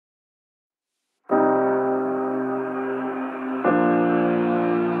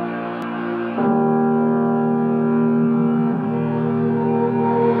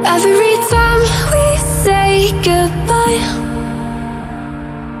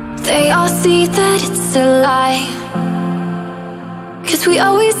They all see that it's a lie, 'cause we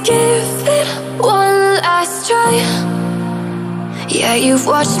always give it one last try. Yeah, you've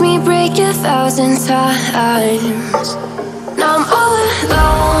watched me break 1,000 times. Now I'm all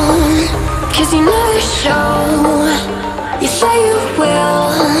alone, 'cause you never show. You say you will,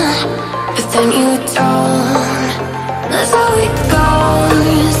 but then you don't. That's how it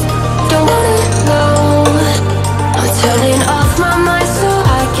goes. Don't wanna know. I'm turning off my mind so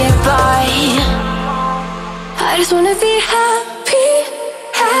I get by. I just wanna be happy,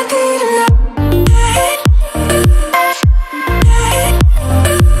 happy tonight.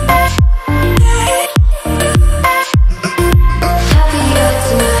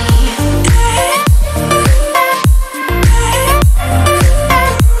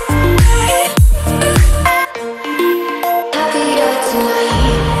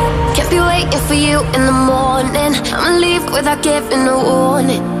 Without giving a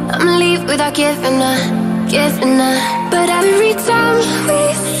warning, I'ma leave without giving a. But every time we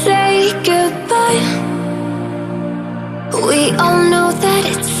say goodbye, we all know that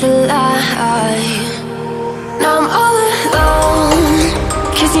it's a lie. Now I'm all alone,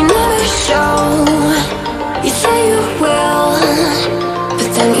 'cause you never show. You say you will, but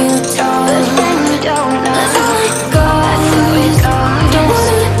then you don't. That's how it goes. Don't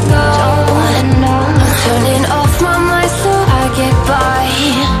wanna know. I'm turning off my mind so I get by.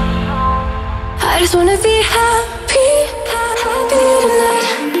 I just wanna be happy, happy tonight.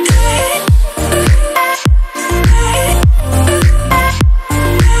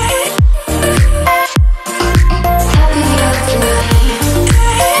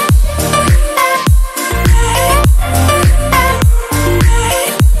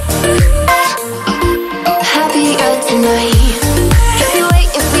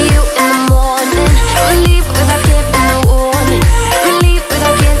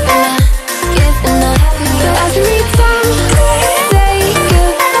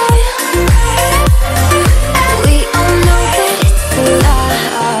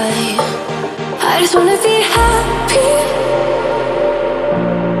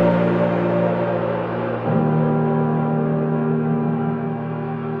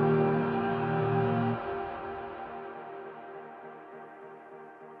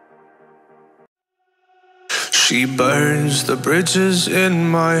 She burns the bridges in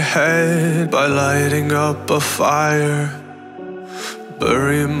my head by lighting up a fire.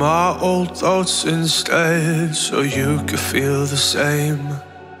 Bury my old thoughts instead so you could feel the same.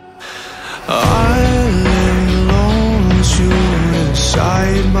 I live alone with you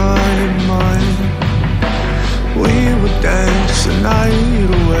inside my mind. We would dance the night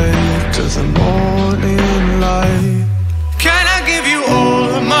away to the morning light. Can I give you all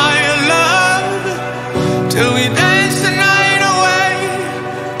of my love till we dance the night away?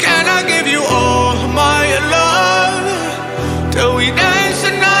 Can I give you all of my love till we dance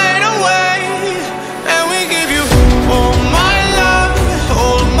the night away? And we give you all my love,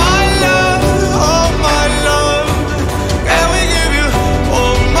 all my love, all my love. And we give you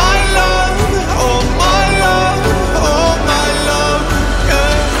all my love, all my love, all my love.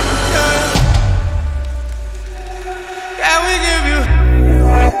 Yeah, yeah. Can we give you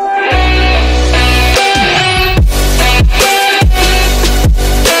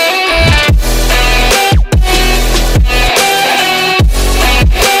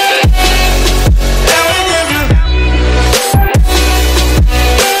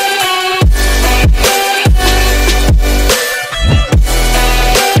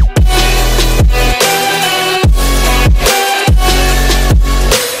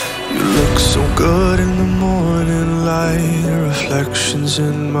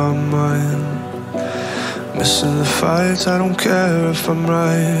in my mind? Missing the fights, I don't care if I'm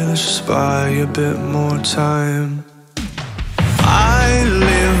right. Let's just buy a bit more time. I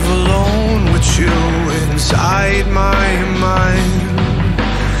live alone with you inside my mind.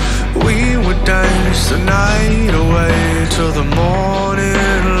 We would dance the night away till the morning